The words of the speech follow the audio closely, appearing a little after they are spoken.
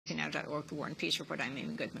Now.org, the War and Peace Report. I'm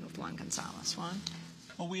Amy Goodman with Juan Gonzalez. Juan?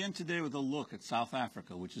 Well, we end today with a look at South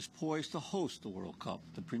Africa, which is poised to host the World Cup,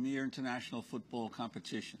 the premier international football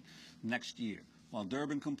competition, next year. While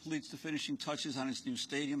Durban completes the finishing touches on its new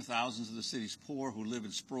stadium, thousands of the city's poor who live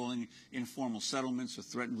in sprawling informal settlements are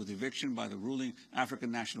threatened with eviction by the ruling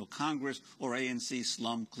African National Congress, or ANC,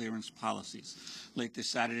 slum clearance policies. Late this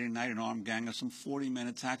Saturday night, an armed gang of some 40 men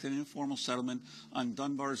attacked an informal settlement on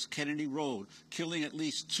Durbans Kennedy Road, killing at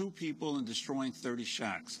least 2 people and destroying 30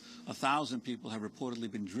 shacks. 1,000 people have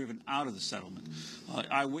reportedly been driven out of the settlement.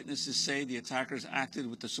 Eyewitnesses say the attackers acted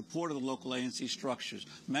with the support of the local ANC structures.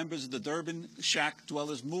 Members of the Durban shack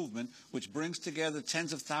dwellers movement, which brings together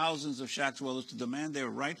tens of thousands of shack dwellers to demand their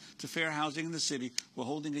right to fair housing in the city, were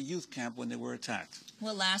holding a youth camp when they were attacked.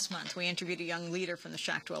 Well, last month we interviewed a young leader from the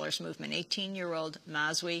shack dwellers movement, 18-year-old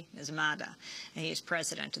Mazwi Nzimada, and he is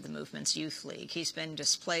president of the movement's youth league. He's been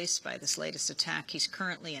displaced by this latest attack. He's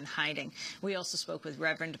currently in hiding. We also spoke with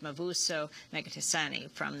Reverend Mavuso Megatisani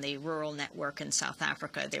from the Rural Network in South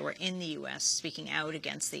Africa. They were in the U.S. speaking out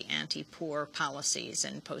against the anti-poor policies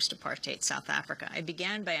in post-apartheid South Africa. I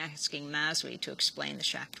began by asking Mazwi to explain the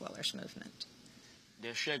shack dwellers movement.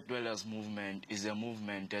 The shack dwellers movement is a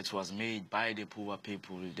movement that was made by the poor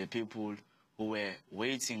people, the people who were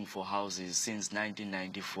waiting for houses since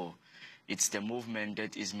 1994. It's the movement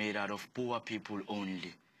that is made out of poor people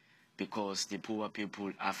only, because the poor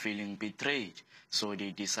people are feeling betrayed. So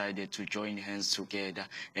they decided to join hands together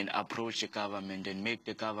and approach the government and make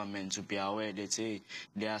the government to be aware that, hey,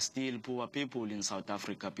 there are still poor people in South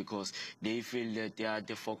Africa, because they feel that they are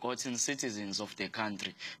the forgotten citizens of the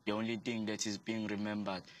country. The only thing that is being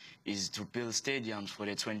remembered is to build stadiums for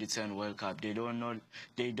the 2010 World Cup. They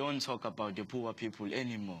don't talk about the poor people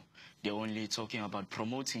anymore. They're only talking about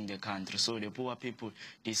promoting the country. So the poor people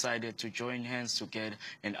decided to join hands together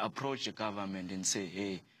and approach the government and say,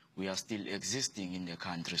 hey, we are still existing in the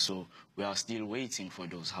country, so we are still waiting for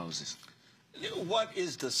those houses. What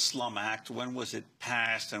is the Slum Act? When was it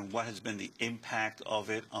passed, and what has been the impact of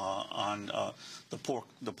it on the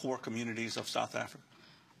poor communities of South Africa?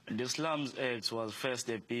 The Slums Act was first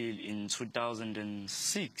a bill in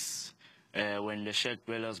 2006. When the shack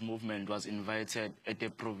dwellers movement was invited at the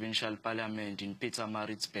provincial parliament in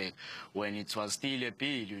Pietermaritzburg, when it was still a bill,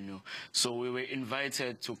 you know. So we were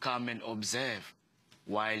invited to come and observe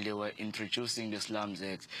while they were introducing the Slums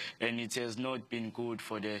Act. And it has not been good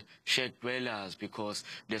for the shack dwellers, because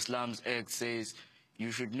the Slums Act says you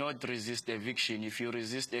should not resist eviction. If you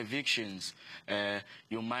resist evictions,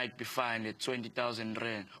 you might be fined at 20,000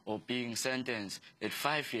 rand or being sentenced at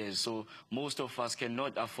 5 years. So most of us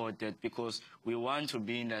cannot afford that, because we want to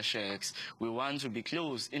be in the shacks. We want to be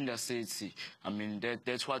close in the city. I mean,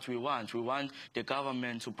 that's what we want. We want the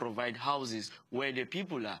government to provide houses where the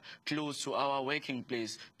people are, close to our working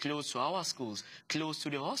place, close to our schools, close to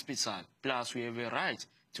the hospital. Plus, we have a right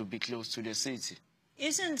to be close to the city.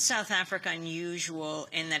 Isn't South Africa unusual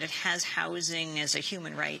in that it has housing as a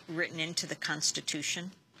human right written into the Constitution?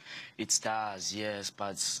 It does, yes,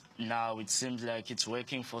 but now it seems like it's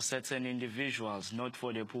working for certain individuals, not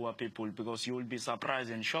for the poor people, because you will be surprised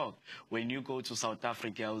and shocked. When you go to South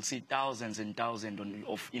Africa, you'll see thousands and thousands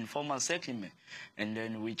of informal settlement, and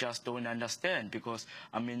then we just don't understand, because,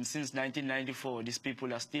 I mean, since 1994, these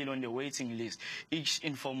people are still on the waiting list. Each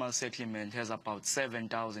informal settlement has about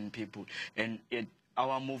 7,000 people, and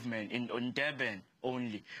our movement in Durban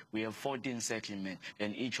only, we have 14 settlements,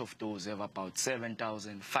 and each of those have about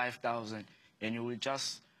 7,000, 5,000, and you will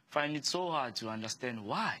just find it so hard to understand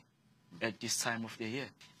why at this time of the year.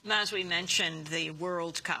 As we mentioned, the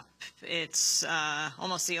World Cup, it's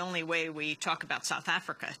almost the only way we talk about South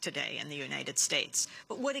Africa today in the United States.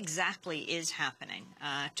 But what exactly is happening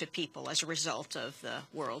to people as a result of the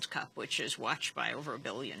World Cup, which is watched by over 1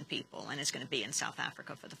 billion people and is going to be in South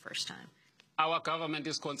Africa for the first time? Our government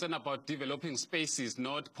is concerned about developing spaces,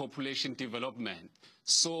 not population development.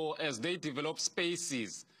 So as they develop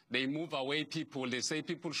spaces, they move away people. They say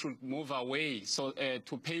people should move away so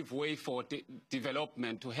to pave way for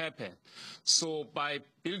development to happen. So by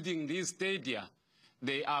building these stadia,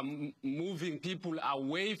 they are moving people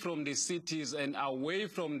away from the cities and away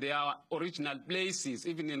from their original places,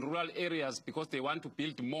 even in rural areas, because they want to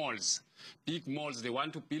build malls, big malls. They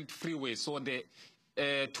want to build freeways. So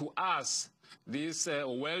to us, this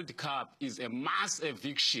World Cup is a mass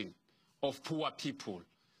eviction of poor people.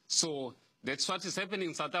 So that's what is happening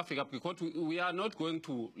in South Africa, because we are not going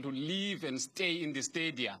to live and stay in the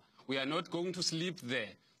stadia. We are not going to sleep there.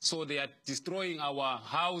 So they are destroying our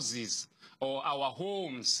houses or our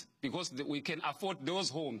homes, because we can afford those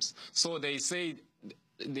homes. So they say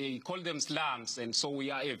they call them slums, and so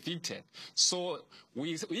we are evicted. So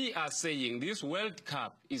we are saying this World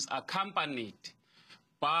Cup is accompanied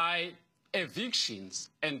by evictions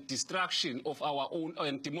and destruction of our own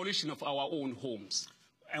and demolition of our own homes.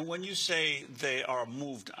 And when you say they are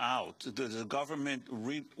moved out, does the government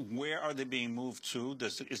where are they being moved to?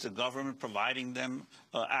 Is the government providing them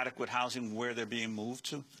adequate housing where they're being moved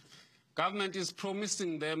to? Government is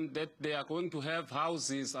promising them that they are going to have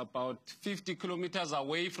houses about 50 kilometers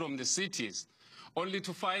away from the cities, only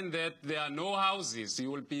to find that there are no houses.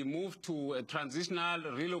 You will be moved to transitional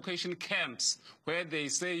relocation camps where they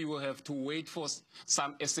say you will have to wait for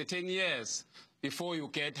certain years before you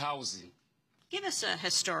get housing. Give us a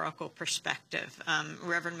historical perspective.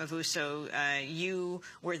 Reverend Mavuso, you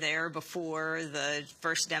were there before the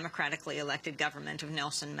first democratically elected government of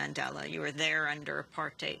Nelson Mandela. You were there under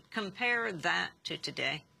apartheid. Compare that to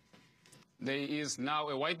today. There is now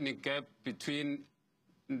a widening gap between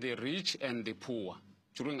the rich and the poor.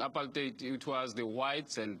 During apartheid, it was the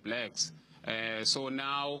whites and blacks. So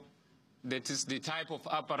now that is the type of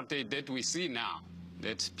apartheid that we see now,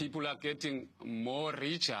 that people are getting more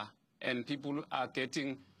richer and people are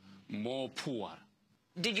getting more poor.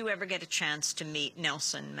 Did you ever get a chance to meet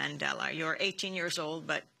Nelson Mandela? You're 18 years old,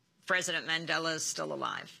 but President Mandela is still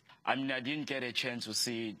alive. I mean, I didn't get a chance to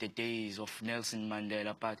see the days of Nelson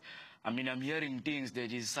Mandela, but I mean, I'm hearing things that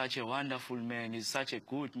he's such a wonderful man, he's such a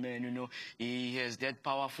good man, you know, he has that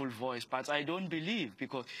powerful voice, but I don't believe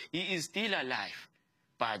because he is still alive.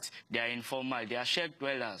 But they are informal, they are shack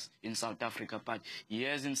dwellers in South Africa, but he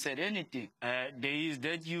hasn't said anything. There is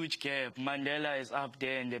that huge gap. Mandela is up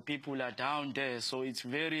there and the people are down there, so it's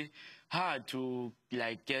very hard to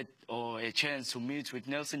get a chance to meet with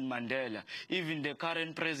Nelson Mandela. Even the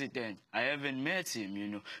current president, I haven't met him, you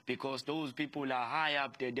know, because those people are high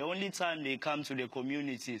up there. The only time they come to the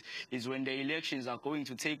communities is when the elections are going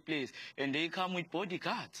to take place, and they come with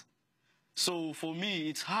bodyguards. So for me,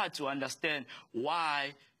 it's hard to understand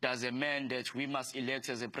why does a man that we must elect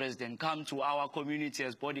as a president come to our community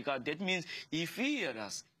as bodyguard. That means he fears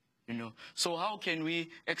us, you know. So how can we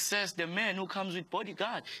access the man who comes with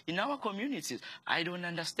bodyguard in our communities? I don't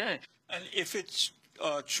understand. And if it's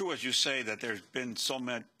true, as you say, that there's been so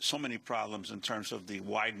many problems in terms of the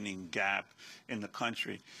widening gap in the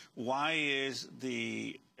country, why is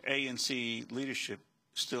the ANC leadership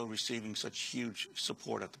still receiving such huge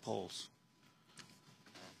support at the polls?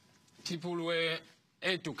 People were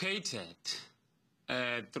educated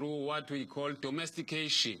through what we call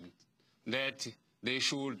domestication, that they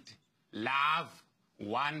should love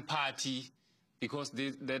one party because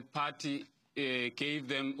that party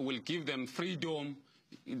will give them freedom.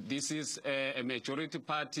 This is a majority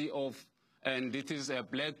party and this is a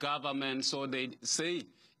black government, so they say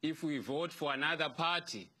if we vote for another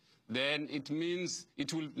party, then it means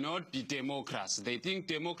it will not be democracy. They think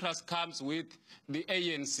democracy comes with the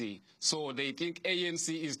ANC, so they think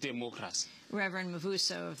ANC is democracy. Reverend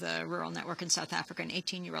Mavuso of the Rural Network in South Africa, and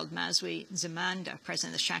 18-year-old Mazwi Nzimande,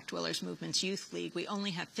 president of the Shack Dwellers Movement's Youth League. We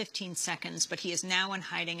only have 15 seconds, but he is now in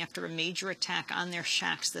hiding after a major attack on their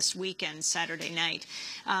shacks this weekend, Saturday night.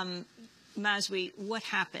 Mazwi, what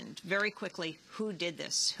happened? Very quickly, who did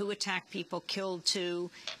this? Who attacked people, killed two,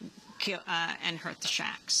 and hurt the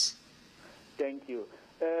shacks? Thank you.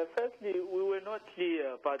 Firstly, we were not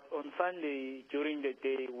clear, but on Sunday during the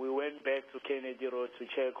day, we went back to Kennedy Road to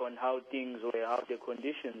check on how things were, how the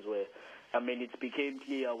conditions were. I mean, it became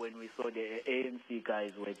clear when we saw the ANC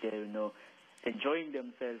guys were there, you know, enjoying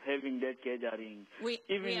themselves, having that gathering. We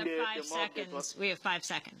have 5 seconds. We have 5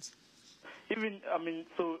 seconds.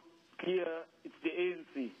 So clear, it's the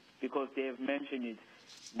ANC, because they have mentioned it,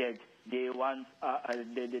 that they want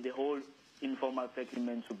the whole informal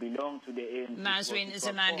settlement to belong to the ANC. Mazwi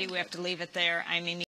Nzimande, we have to leave it there. I mean.